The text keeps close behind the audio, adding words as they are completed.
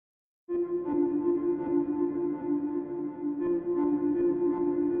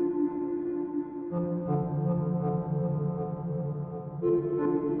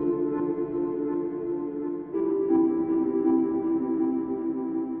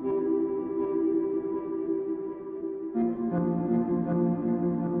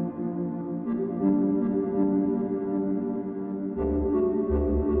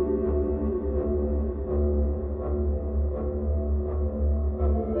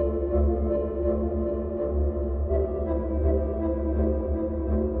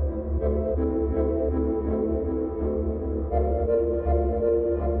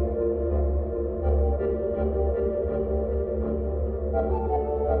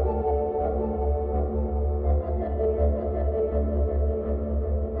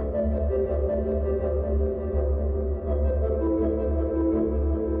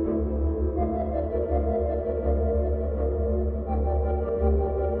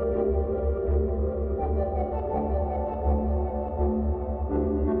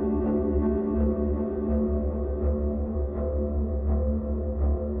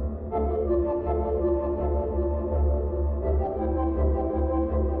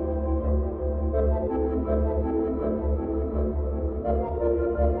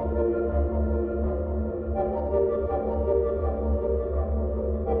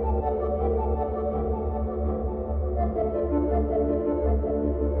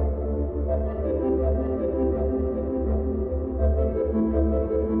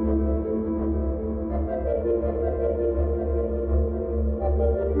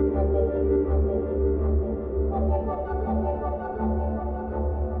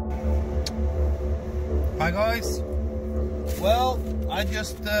Hi guys. Well, I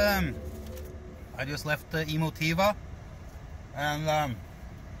just left Emotiva, and I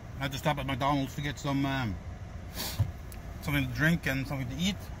had to stop at McDonald's to get some something to drink and something to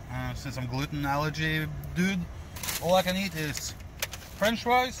eat. Since I'm gluten allergy dude, all I can eat is French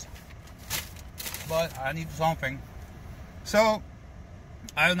fries, but I need something. So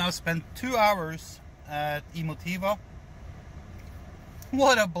I have now spent 2 hours at Emotiva.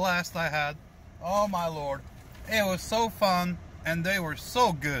 What a blast I had. Oh my lord. It was so fun and they were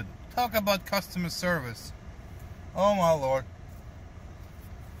so good. Talk about customer service. Oh my lord.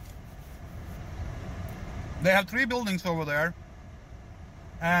 They have 3 buildings over there.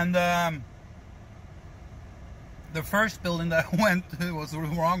 And the first building that I went to was the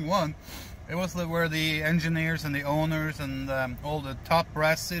wrong one. It was where the engineers and the owners and all the top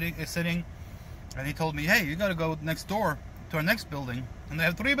brass is sitting. And he told me, hey, you gotta go next door to our next building. And they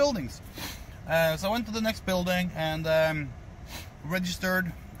have 3 buildings. So I went to the next building and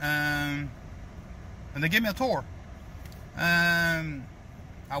registered, and they gave me a tour.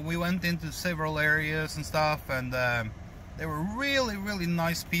 We went into several areas and stuff, and they were really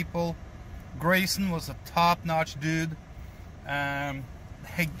nice people. Grayson was a top-notch dude.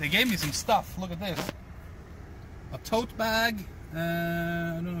 They gave me some stuff. Look at this. A tote bag.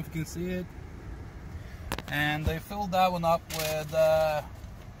 I don't know if you can see it. And they filled that one up with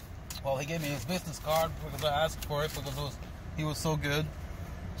well, he gave me his business card because I asked for it because he was so good.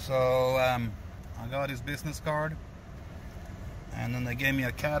 So I got his business card, and then they gave me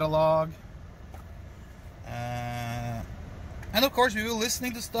a catalog, and of course we were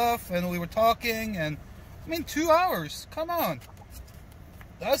listening to stuff and we were talking, and I mean 2 hours, come on,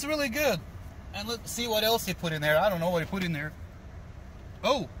 that's really good. And let's see what else he put in there. I don't know what he put in there.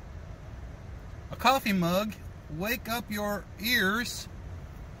 Oh, a coffee mug. Wake up your ears,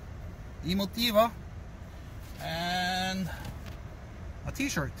 Emotiva, and a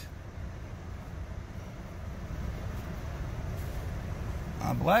t-shirt.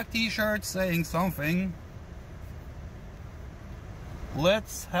 A black t-shirt saying something.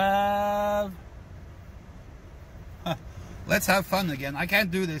 Let's have fun again. I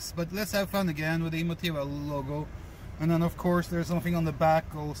can't do this, but let's have fun again with the Emotiva logo. And then of course there's something on the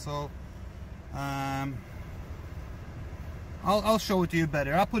back also. I'll show it to you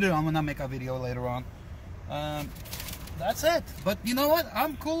better. I'll put it on when I make a video later on. That's it. But you know what?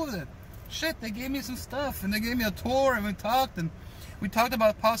 I'm cool with it. Shit, they gave me some stuff, and they gave me a tour, and we talked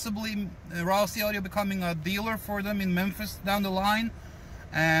about possibly Rousey Audio becoming a dealer for them in Memphis down the line.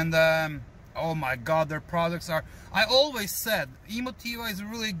 And oh my god, their products are... I always said Emotiva is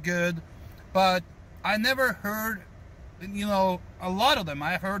really good, but I never heard, you know, a lot of them.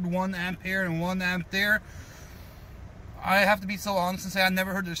 I heard 1 amp here and 1 amp there. I have to be so honest and say I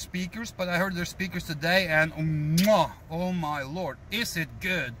never heard their speakers, but I heard their speakers today, and oh my lord, is it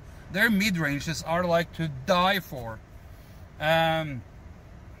good. Their mid-ranges are like to die for.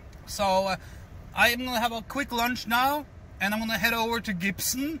 So I'm gonna have a quick lunch now, and I'm gonna head over to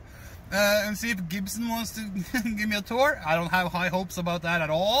Gibson and see if Gibson wants to give me a tour. I don't have high hopes about that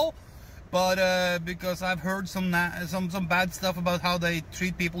at all, but because I've heard some bad stuff about how they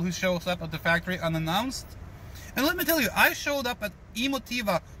treat people who shows up at the factory unannounced. And let me tell you, I showed up at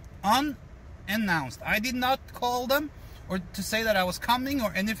Emotiva unannounced. I did not call them or to say that I was coming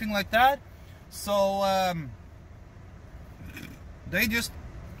or anything like that. So they just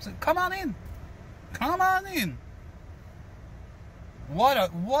said, "Come on in, come on in." What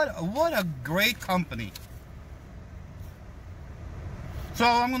a great company. So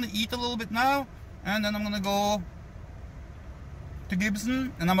I'm gonna eat a little bit now, and then I'm gonna go to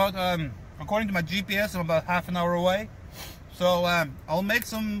Gibson, and I'm about according to my GPS, I'm about half an hour away. So I'll make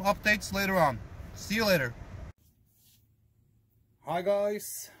some updates later on. See you later. Hi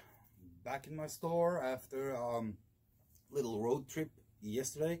guys, back in my store after little road trip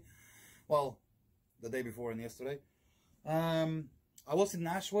yesterday. Well, the day before and yesterday. I was in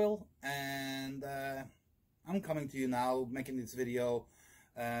Nashville, and I'm coming to you now making this video.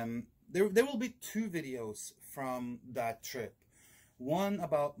 There will be 2 videos from that trip. One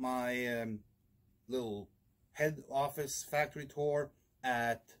about my little head office factory tour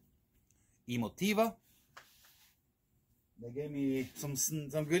at Emotiva. They gave me some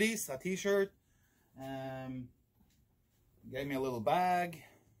goodies, a t-shirt, gave me a little bag,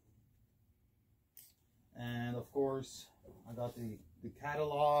 and of course I got the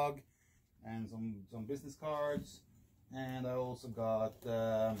catalog and some business cards, and I also got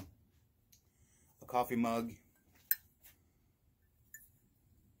a coffee mug.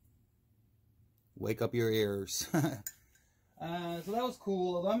 Wake up your ears. So that was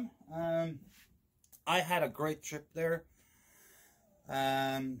cool of them. I had a great trip there.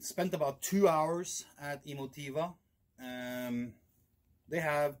 Spent about 2 hours at Emotiva. They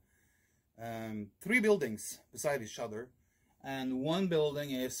have 3 buildings beside each other, and one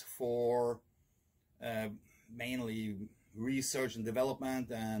building is for mainly research and development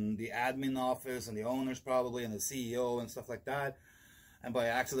and the admin office and the owners probably and the CEO and stuff like that. And by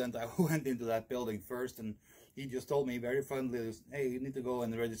accident I went into that building first, and he just told me very friendly, hey, you need to go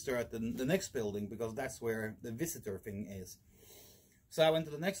and register at the next building because that's where the visitor thing is. So I went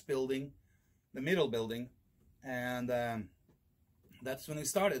to the next building, the middle building, and that's when it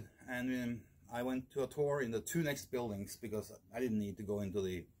started. And I went to a tour in the 2 next buildings because I didn't need to go into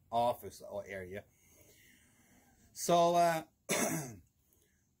the office or area. So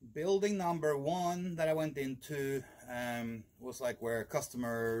building number 1 that I went into was like where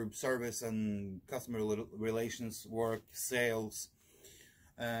customer service and customer relations work, sales,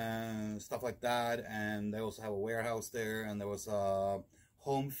 stuff like that. And they also have a warehouse there, and there was a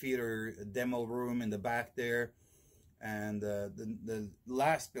home theater demo room in the back there. And the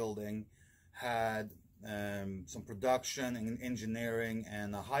last building had some production and engineering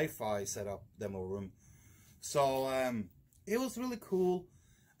and a hi-fi setup demo room. So it was really cool.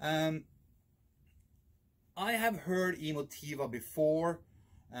 I have heard Emotiva before.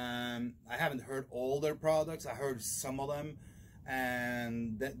 I haven't heard all their products. I heard some of them,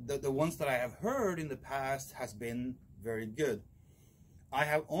 and the ones that I have heard in the past has been very good. I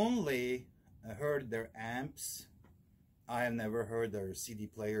have only heard their amps. I have never heard their CD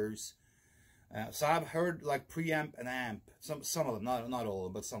players. So I've heard like preamp and amp, some of them, not all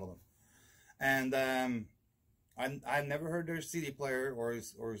of them, but some of them. And I've never heard their CD player or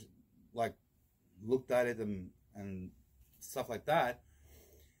like looked at it and stuff like that.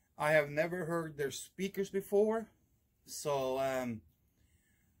 I have never heard their speakers before. So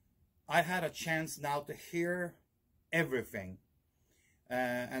I had a chance now to hear everything.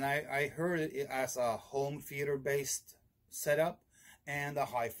 And I heard it as a home theater based setup and a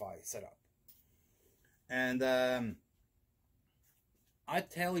hi-fi setup. And I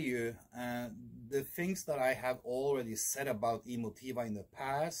tell you, the things that I have already said about Emotiva in the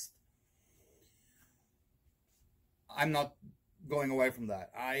past, I'm not going away from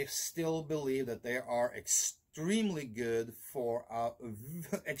that. I still believe that they are extremely good for an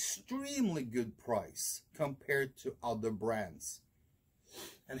extremely good price compared to other brands.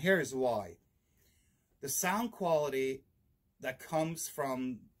 And here is why. The sound quality that comes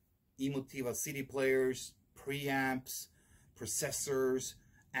from Emotiva CD players, preamps, processors,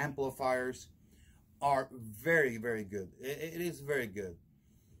 amplifiers are very, very good. It is very good.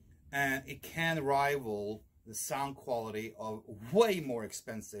 And it can rival the sound quality of way more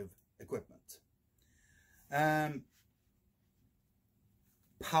expensive equipment.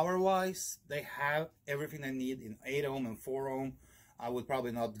 Power-wise, they have everything they need in 8 ohm and 4 ohm. I would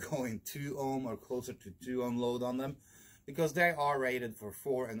probably not go in 2 ohm or closer to 2 ohm load on them, because they are rated for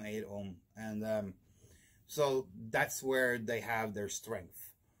 4 and 8 ohm, and so that's where they have their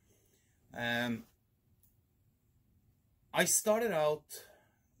strength. I started out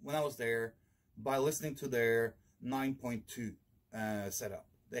when I was there by listening to their 9.2 setup.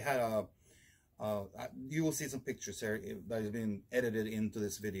 They had a you will see some pictures here that has been edited into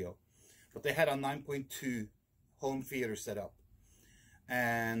this video, but they had a 9.2 home theater setup.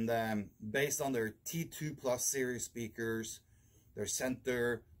 And based on their T2 Plus series speakers, their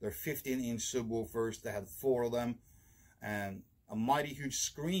center, their 15-inch subwoofers, they had 4 of them, and a mighty huge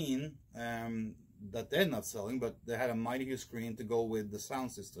screen that they're not selling, but they had a mighty huge screen to go with the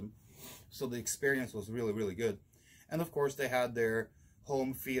sound system. So the experience was really, really good. And of course, they had their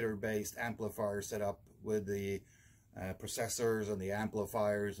home theater-based amplifier set up with the processors and the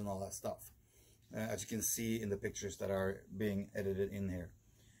amplifiers and all that stuff. As you can see in the pictures that are being edited in here.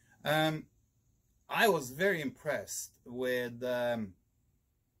 I was very impressed with the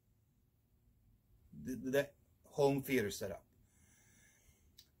home theater setup.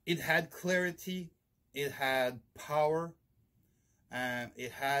 It had clarity, it had power,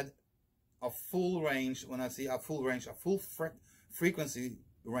 it had a full range. When I say a full range, a full frequency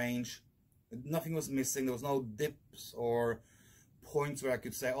range. Nothing was missing. There was no dips or points where I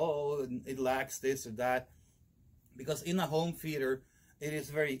could say, oh, it lacks this or that. Because in a home theater, it is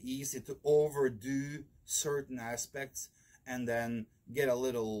very easy to overdo certain aspects and then get a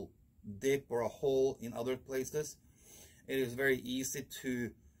little dip or a hole in other places. It is very easy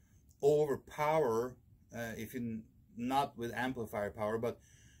to overpower, if you're not with amplifier power, but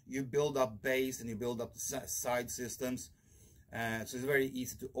you build up bass and you build up the side systems. So it's very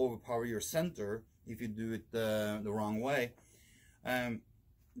easy to overpower your center if you do it the wrong way.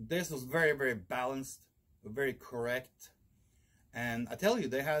 this was very, very balanced, very correct. And I tell you,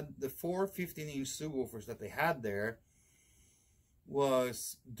 they had the 4 15-inch subwoofers that they had there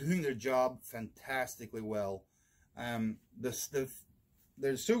was doing their job fantastically well. The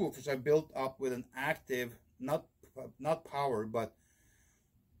subwoofers are built up with an active, not power, but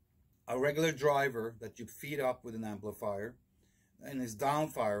a regular driver that you feed up with an amplifier, and is down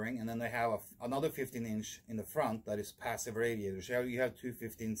firing, and then they have another 15-inch in the front that is passive radiator. So you have 2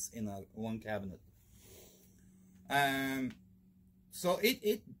 15s in one cabinet. So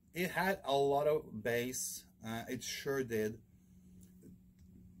it had a lot of bass. It sure did.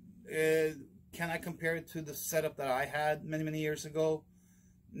 Can I compare it to the setup that I had many years ago?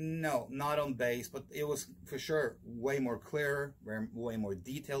 No, not on bass, but it was for sure way more clear, way more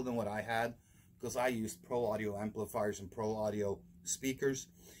detailed than what I had, because I used Pro Audio amplifiers and Pro Audio speakers,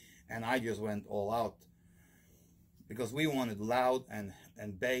 and I just went all out because we wanted loud and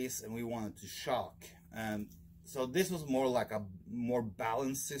bass, and we wanted to shock. So this was more like a more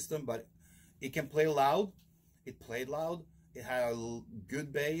balanced system, but it can play loud. It played loud. It had a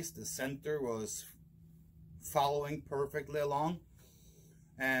good bass. The center was following perfectly along.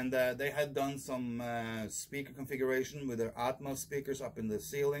 And they had done some speaker configuration with their Atmos speakers up in the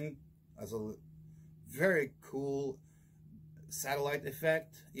ceiling as a very cool satellite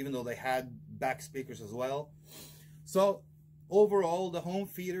effect, even though they had back speakers as well. So overall, the home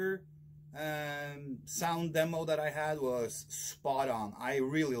theater sound demo that I had was spot on. I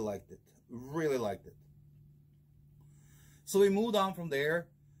really liked it. Really liked it. So we moved on from there,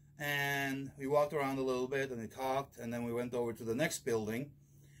 and we walked around a little bit, and we talked, and then we went over to the next building,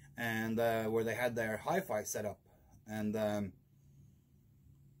 and where they had their hi-fi setup. And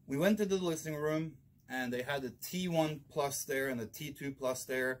we went into the listening room, and they had the T1 Plus there and the T2 Plus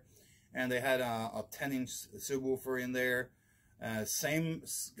there, and they had a 10-inch subwoofer in there. Same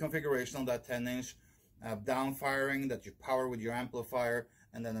configuration on that 10-inch, down firing that you power with your amplifier,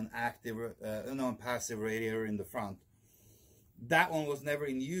 and then an active, passive radiator in the front. That one was never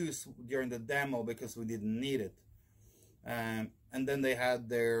in use during the demo because we didn't need it. And then they had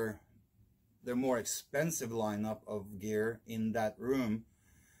their more expensive lineup of gear in that room,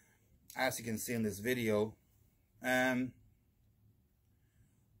 as you can see in this video. I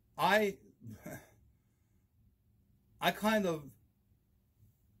kind of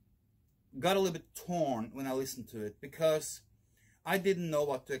got a little bit torn when I listened to it, because I didn't know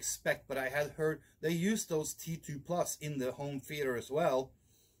what to expect, but I had heard they used those T2 Plus in the home theater as well.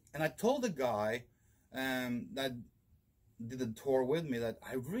 And I told the guy that did the tour with me that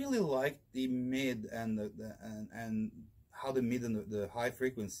I really liked the mid and and how the mid and the high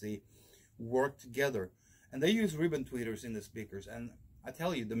frequency work together. And they use ribbon tweeters in the speakers, and I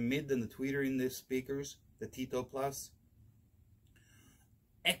tell you, the mid and the tweeter in these speakers, the T2 Plus,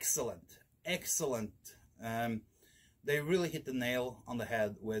 excellent, excellent. They really hit the nail on the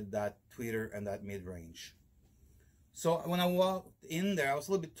head with that tweeter and that mid-range. So when I walked in there, I was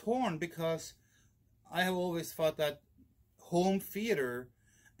a little bit torn, because I have always thought that home theater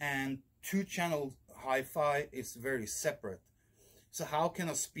and 2-channel hi-fi is very separate. So how can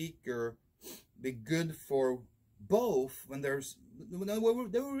a speaker be good for both when they were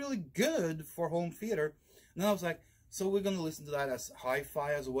really good for home theater? And then I was like, so we're going to listen to that as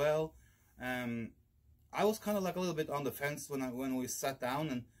hi-fi as well. I was kind of like a little bit on the fence when we sat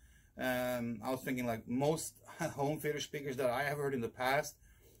down, and I was thinking, like, most home theater speakers that I have heard in the past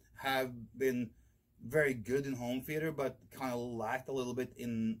have been very good in home theater, but kind of lacked a little bit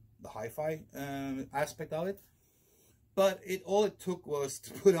in the hi-fi aspect of it. But all it took was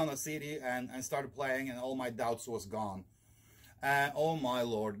to put on a CD and started playing, and all my doubts was gone. Oh my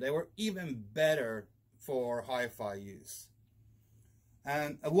lord, they were even better for hi-fi use.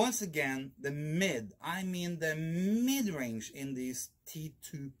 And once again, the mid-range in these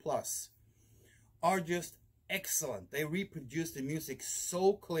T2 Plus are just excellent. They reproduce the music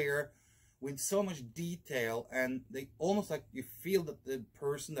so clear, with so much detail, and they almost like you feel that the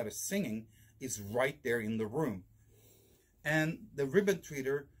person that is singing is right there in the room. And the ribbon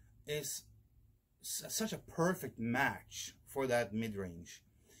tweeter is such a perfect match for that mid-range.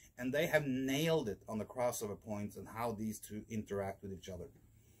 And they have nailed it on the crossover points and how these two interact with each other.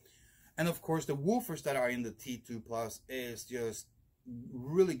 And of course, the woofers that are in the T2 Plus is just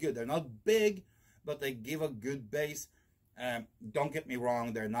really good. They're not big, but they give a good bass. Don't get me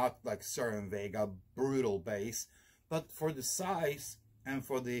wrong, they're not like Sur & Vega brutal bass, but for the size and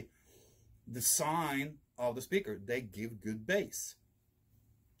for the design of the speaker, they give good bass.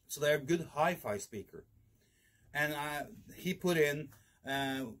 So they're a good hi-fi speaker. And he put in,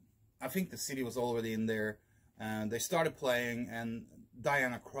 I think the CD was already in there, and they started playing, and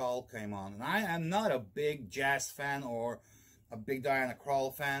Diana Krall came on. And I am not a big jazz fan or a big Diana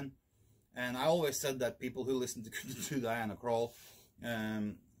Krall fan. And I always said that people who listen to Diana Krall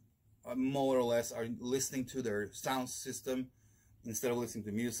more or less are listening to their sound system instead of listening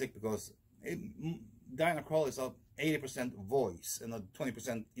to music, because Diana Krall is a 80% voice and a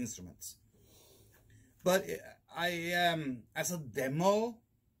 20% instruments. But as a demo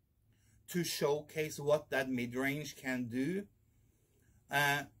to showcase what that mid-range can do,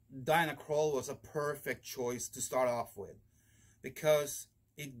 Diana Krall was a perfect choice to start off with, because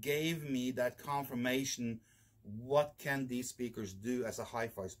it gave me that confirmation, what can these speakers do as a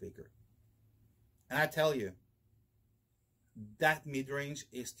hi-fi speaker. And I tell you, that mid-range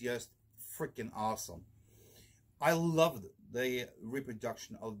is just freaking awesome. I loved the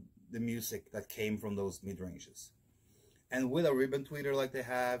reproduction of the music that came from those mid-ranges. And with a ribbon tweeter like they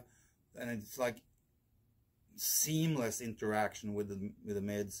have, and it's like seamless interaction with the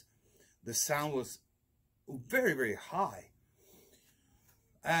mids, the sound was very, very high.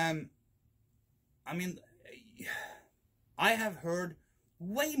 I mean, I have heard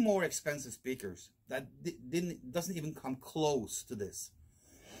way more expensive speakers that doesn't even come close to this.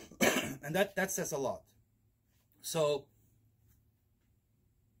 And that says a lot. So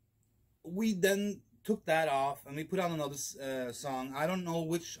we then took that off and we put on another song. I don't know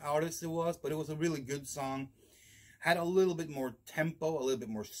which artist it was, but it was a really good song. Had a little bit more tempo, a little bit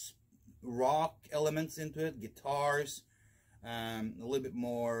more rock elements into it, guitars, a little bit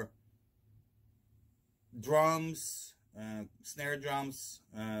more drums, snare drums,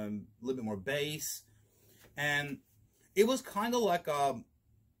 a little bit more bass. And it was kind of like a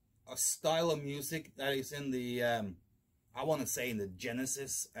style of music that is in the, I want to say in the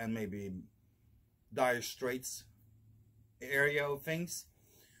Genesis and maybe Dire Straits area of things.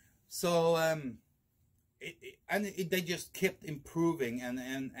 So, they just kept improving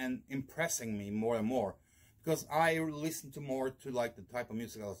and impressing me more and more, because I listened to more to like the type of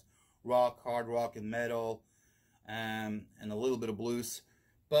music as rock, hard rock, and metal, and a little bit of blues.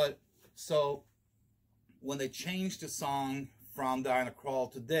 But so when they changed the song from Diana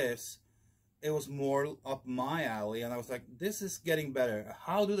Krall to this, it was more up my alley, and I was like, this is getting better.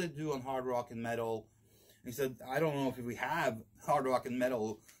 How do they do on hard rock and metal? And he said, I don't know if we have hard rock and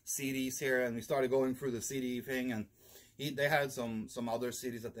metal CDs here. And we started going through the CD thing, and they had some other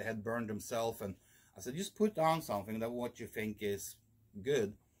CDs that they had burned themselves. And I said, just put on something that what you think is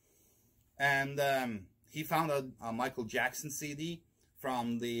good. And he found a Michael Jackson CD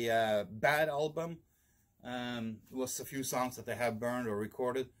from the Bad album. It was a few songs that they have burned or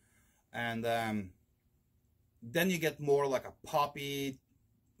recorded. And then you get more like a poppy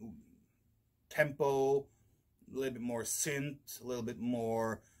tempo, a little bit more synth, a little bit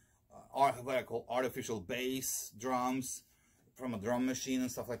more what I call artificial bass drums from a drum machine and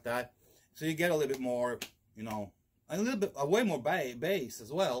stuff like that. So you get a little bit more, you know, a way more bass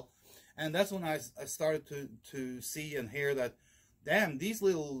as well. And that's when I started to see and hear that, damn, these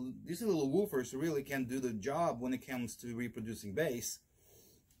little woofers really can do the job when it comes to reproducing bass.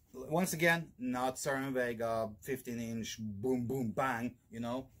 Once again, not Saran Vega 15-inch boom boom bang, you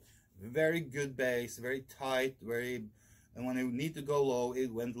know. Very good bass, very tight, and when it need to go low,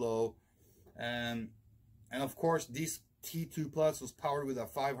 it went low. And of course, this T2 Plus was powered with a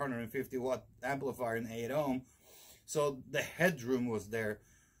 550 watt amplifier in 8 ohm, so the headroom was there.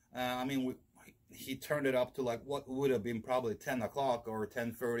 I mean, he turned it up to like what would have been probably 10 o'clock or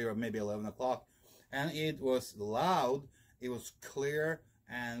 10:30 or maybe 11 o'clock, and it was loud, it was clear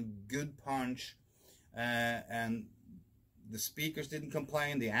and good punch, and the speakers didn't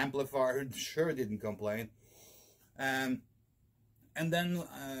complain, the amplifier sure didn't complain. And then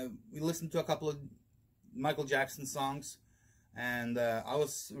we listened to a couple of Michael Jackson songs, and I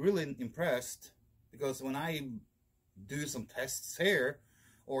was really impressed, because when I do some tests here,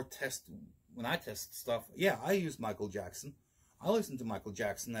 or when I test stuff, yeah, I use Michael Jackson. I listen to Michael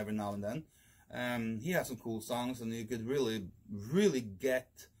Jackson every now and then. He has some cool songs, and you could really, really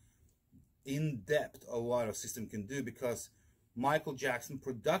get in depth of what a system can do, because Michael Jackson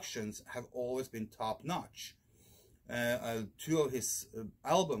productions have always been top notch. Two of his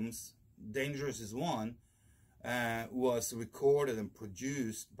albums, Dangerous is one, was recorded and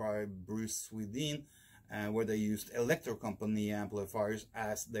produced by Bruce Swedien, where they used Electro Company amplifiers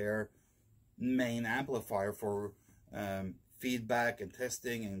as their main amplifier for feedback and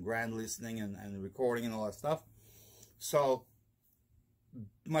testing and grand listening and recording and all that stuff. So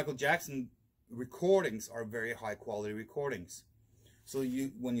Michael Jackson recordings are very high quality recordings. So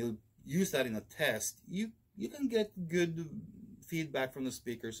when you use that in a test, you can get good feedback from the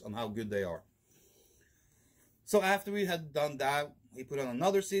speakers on how good they are. So after we had done that, he put on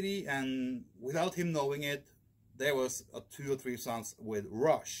another CD, and without him knowing it, there was 2 or 3 songs with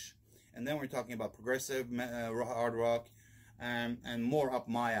Rush. And then we're talking about progressive hard rock and more up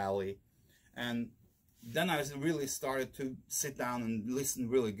my alley. And then I really started to sit down and listen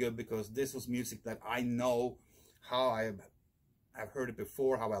really good, because this was music that I know how I've heard it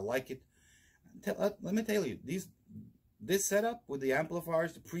before, how I like it. Let me tell you, this setup with the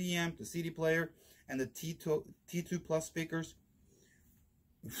amplifiers, the preamp, the CD player, and the T2 Plus speakers,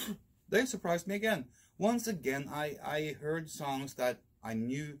 they surprised me again. Once again, I heard songs that I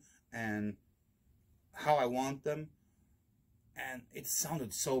knew and how I want them, and it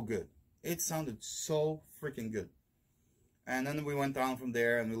sounded so good. It sounded so freaking good. And then we went down from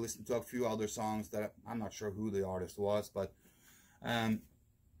there and we listened to a few other songs that I'm not sure who the artist was, but and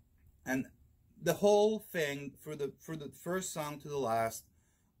the whole thing, for the first song to the last,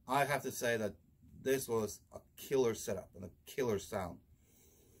 I have to say that this was a killer setup and a killer sound.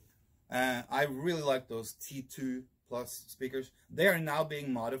 I really like those T2 Plus speakers. They are now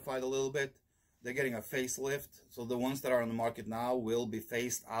being modified a little bit. They're getting a facelift, so the ones that are on the market now will be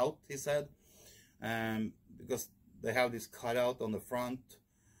phased out, he said, because they have this cutout on the front.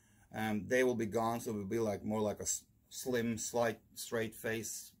 They will be gone, so it will be like more like a slim, slight, straight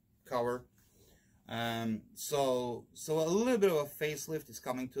face cover. So a little bit of a facelift is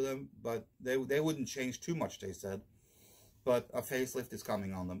coming to them, but they wouldn't change too much, they said. But a facelift is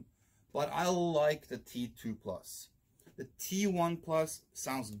coming on them. But I like the T2 Plus. The T1 Plus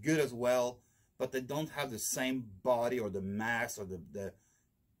sounds good as well, but they don't have the same body or the mass or the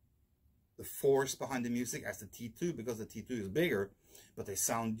force behind the music as the T2, because the T2 is bigger, but they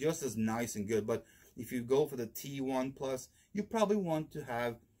sound just as nice and good. But if you go for the T1 Plus, you probably want to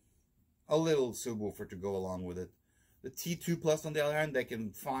have a little subwoofer to go along with it. The T2 Plus, on the other hand, they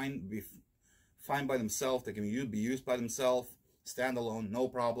can be fine by themselves. They can be used by themselves, standalone, no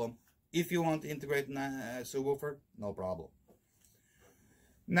problem. If you want to integrate a subwoofer, no problem.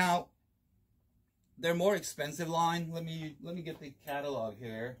 Now, their more expensive line. Let me get the catalog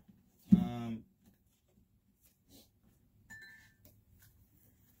here.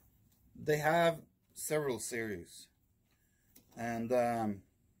 They have several series, and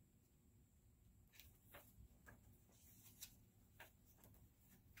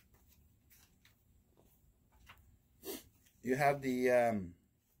you have the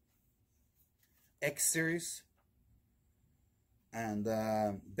X series and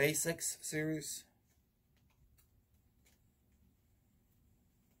Base X series.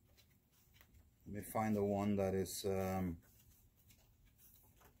 Let me find the one that is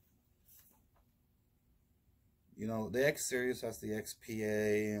you know, the X series has the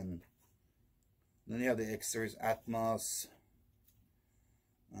XPA, and then you have the X series Atmos.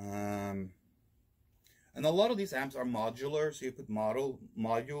 And a lot of these amps are modular, so you put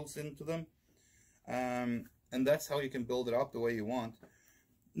modules into them. And that's how you can build it up the way you want.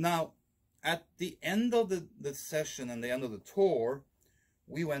 Now, at the end of the session and the end of the tour,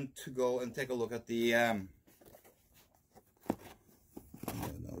 we went to go and take a look at the I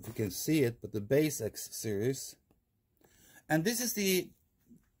don't know if you can see it, but the Base X series. And this is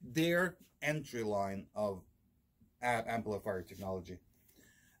their entry line of amplifier technology.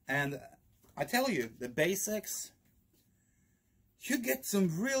 And I tell you, the Base X, you get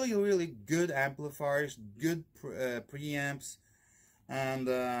some really, really good amplifiers, good preamps,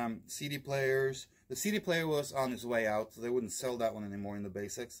 and CD players. The CD player was on its way out, so they wouldn't sell that one anymore in the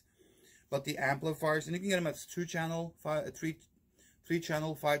Base X. But the amplifiers, and you can get them as 2-channel,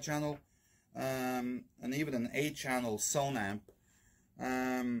 3-channel, 5-channel, and even an 8-channel Zone amp.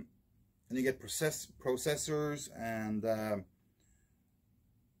 And you get processors, and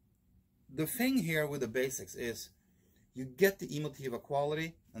the thing here with the Base X is you get the Emotiva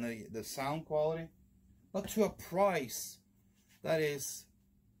quality and the sound quality, but to a price that is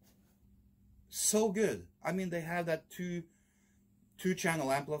so good. I mean, they have that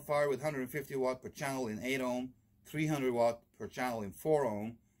two-channel amplifier with 150 watt per channel in 8 ohm, 300 watt per channel in 4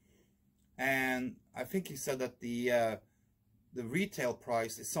 ohm, and I think he said that the retail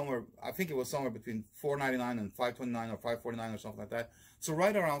price is somewhere, I think it was somewhere between $499 and $529 or $549 or something like that. So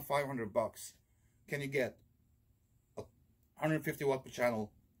right around 500 bucks can you get a 150 watt per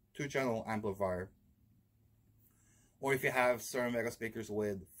channel 2-channel amplifier. Or if you have certain Vega speakers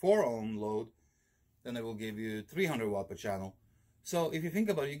with 4 ohm load, then it will give you 300 watt per channel. So if you think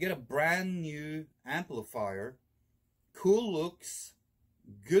about it, you get a brand new amplifier, cool looks,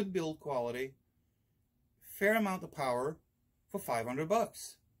 good build quality, fair amount of power for 500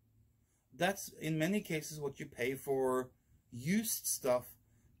 bucks. That's in many cases what you pay for used stuff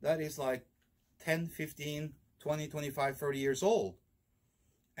that is like 10, 15, 20, 25, 30 years old.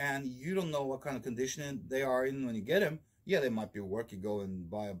 And you don't know what kind of condition they are in when you get them. Yeah, they might be work. You go and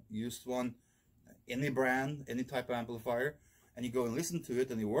buy a used one, any brand, any type of amplifier, and you go and listen to it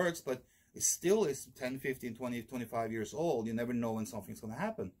and it works, but it still is 10, 15, 20, 25 years old. You never know when something's going to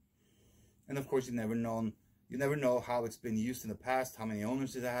happen. And of course, you never know how it's been used in the past, how many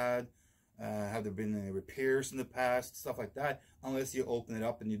owners it had, have there been any repairs in the past, stuff like that, unless you open it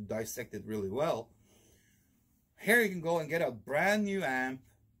up and you dissect it really well. Here you can go and get a brand new amp,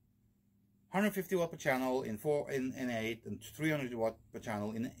 150 watt per channel in 8, and 300 watt per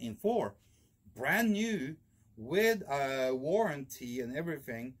channel in 4. Brand new, with a warranty and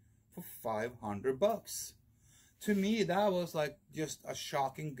everything, for $500. To me, that was like just a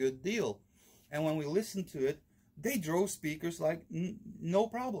shocking good deal. And when we listened to it, they drove speakers like no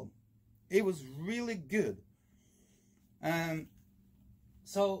problem. It was really good.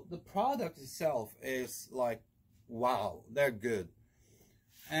 So the product itself is like, wow, they're good.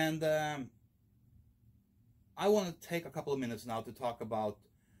 And I want to take a couple of minutes now to talk about,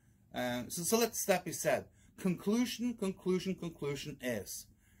 so let's that be said. Conclusion is,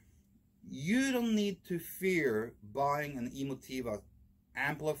 you don't need to fear buying an Emotiva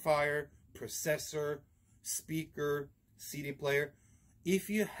amplifier, processor, speaker, CD player. If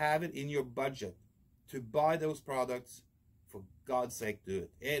you have it in your budget to buy those products, for God's sake, do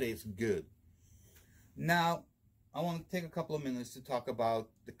it. It is good. Now, I want to take a couple of minutes to talk about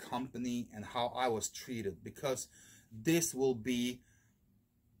the company and how I was treated, because this will be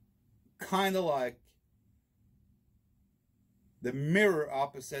kind of like the mirror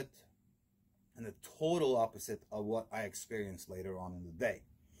opposite and the total opposite of what I experienced later on in the day.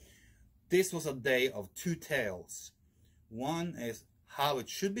 This was a day of two tales. One is how it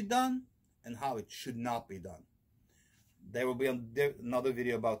should be done and how it should not be done. There will be another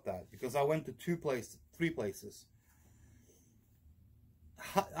video about that, because I went to three places.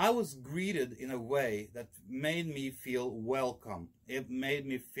 I was greeted in a way that made me feel welcome. It made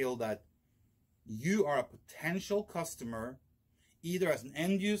me feel that you are a potential customer, either as an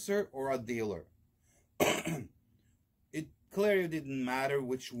end user or a dealer. It clearly didn't matter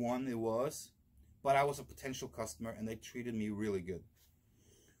which one it was, but I was a potential customer and they treated me really good.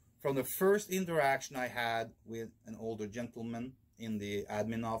 From the first interaction I had with an older gentleman in the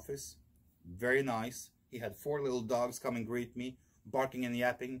admin office, very nice. He had 4 little dogs come and greet me, barking and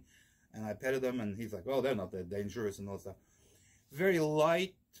yapping, and I petted them, and he's like, oh, they're not that dangerous and all that stuff. Very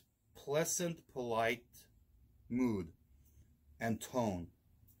light, pleasant, polite mood and tone.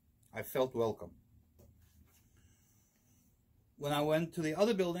 I felt welcome. When I went to the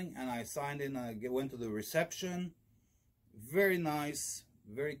other building and I signed in, I went to the reception. Very nice,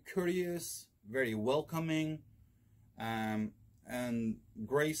 very courteous, very welcoming. And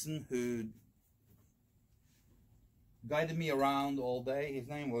Grayson, who guided me around all day, his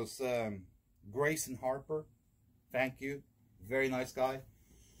name was Grayson Harper. Thank you. Very nice guy.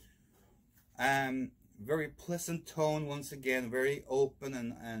 Very pleasant tone once again, very open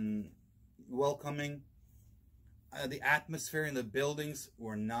and welcoming. The atmosphere in the buildings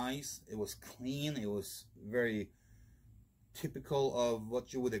were nice. It was clean. It was very typical of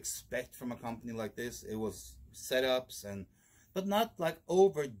what you would expect from a company like this. It was setups, but not like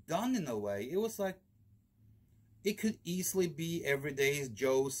overdone in a way. It was like, it could easily be everyday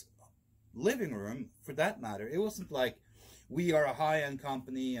Joe's living room, for that matter. It wasn't like we are a high-end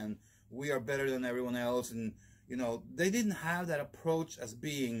company and we are better than everyone else, and you know, they didn't have that approach as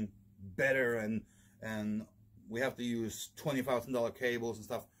being better and we have to use $20,000 cables and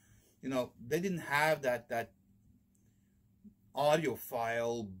stuff. You know, they didn't have that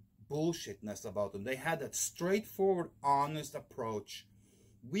audiophile bullshitness about them. They had that straightforward, honest approach.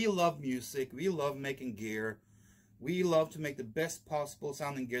 We love music. We love making gear. We love to make the best possible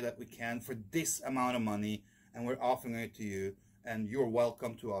sounding gear that we can for this amount of money, and we're offering it to you, and you're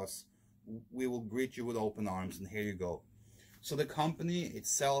welcome to us. We will greet you with open arms, and here you go. So the company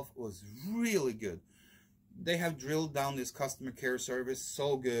itself was really good. They have drilled down this customer care service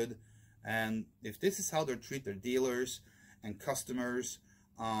so good, and if this is how they treat their dealers and customers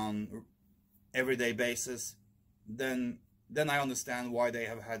on everyday basis, then I understand why they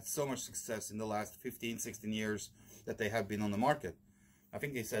have had so much success in the last 15, 16 years that they have been on the market. I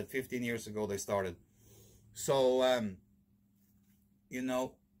think they said 15 years ago they started. So, you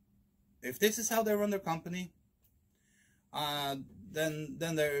know, if this is how they run their company, then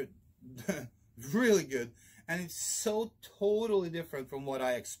they're really good. And it's so totally different from what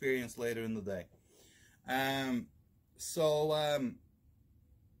I experienced later in the day. I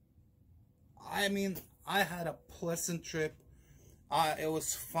mean, I had a pleasant trip. It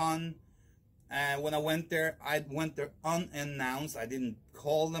was fun. And when I went there unannounced. I didn't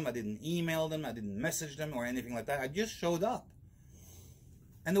call them, I didn't email them, I didn't message them or anything like that. I just showed up.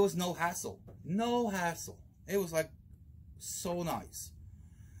 And there was no hassle. No hassle. It was like so nice.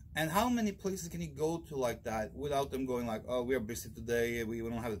 And how many places can you go to like that without them going like, oh, we are busy today, we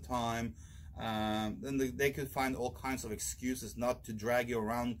don't have the time. Then they could find all kinds of excuses not to drag you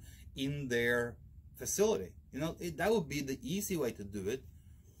around in their facility. You know, that would be the easy way to do it.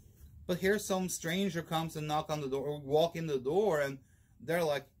 But here some stranger comes and knock on the door, or walk in the door, and they're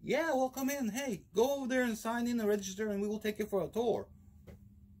like, yeah, well, come in. Hey, go over there and sign in and register, and we will take you for a tour.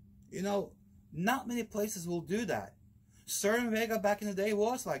 You know, not many places will do that. CERN Vega back in the day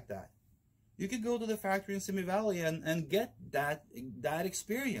was like that. You could go to the factory in Simi Valley and get that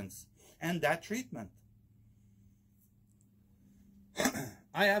experience and that treatment.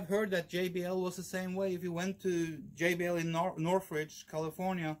 I have heard that JBL was the same way. If you went to JBL in Northridge,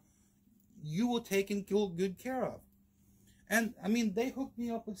 California, you were taken good care of. And I mean, they hooked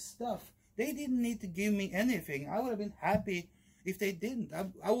me up with stuff. They didn't need to give me anything. I would have been happy if they didn't.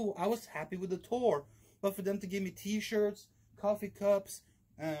 I was happy with the tour. But for them to give me t-shirts, coffee cups,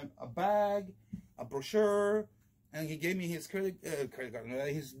 a bag, a brochure, and he gave me his credit card,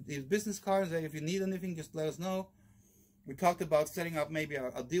 his business card, and said, if you need anything, just let us know. We talked about setting up maybe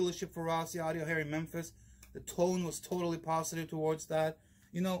a dealership for Rossi Audio here in Memphis. The tone was totally positive towards that.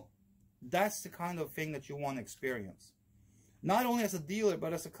 You know, that's the kind of thing that you want to experience. Not only as a dealer,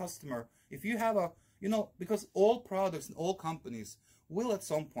 but as a customer. If you have a, you know, because all products and all companies will at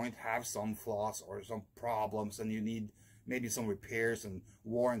some point have some flaws or some problems, and you need maybe some repairs and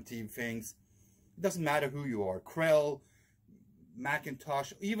warranty things. It doesn't matter who you are. Krell,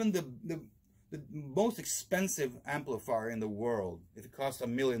 Macintosh, even the most expensive amplifier in the world, if it costs $1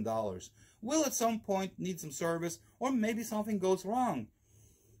 million, will at some point need some service, or maybe something goes wrong.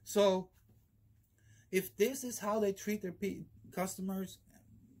 So if this is how they treat their customers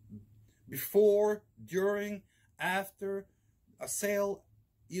before, during, after a sale,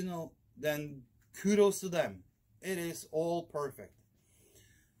 you know, then kudos to them. It is all perfect.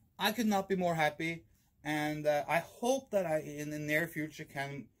 I could not be more happy, and I hope that I in the near future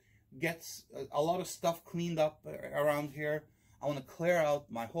can get a lot of stuff cleaned up around here. I want to clear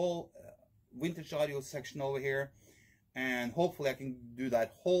out my whole vintage audio section over here, and hopefully I can do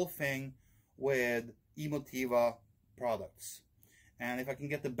that whole thing with Emotiva products. And if I can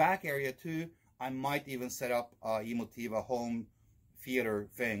get the back area too, I might even set up a Emotiva home theater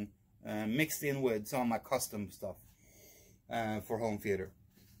thing mixed in with some of my custom stuff for home theater.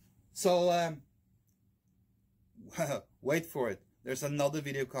 So wait for it. There's another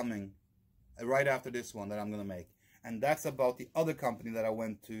video coming right after this one that I'm going to make. And that's about the other company that I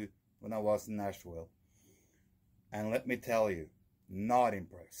went to when I was in Nashville. And let me tell you, not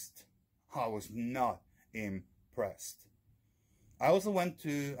impressed. I was not impressed. I also went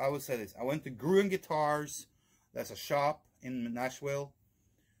to, I would say this, I went to Gruen Guitars. That's a shop in Nashville.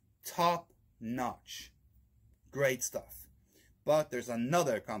 Top notch. Great stuff. But there's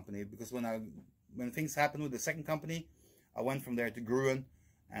another company, because when things happened with the second company, I went from there to Gruen,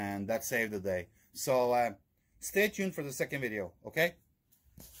 and that saved the day. So stay tuned for the second video, okay?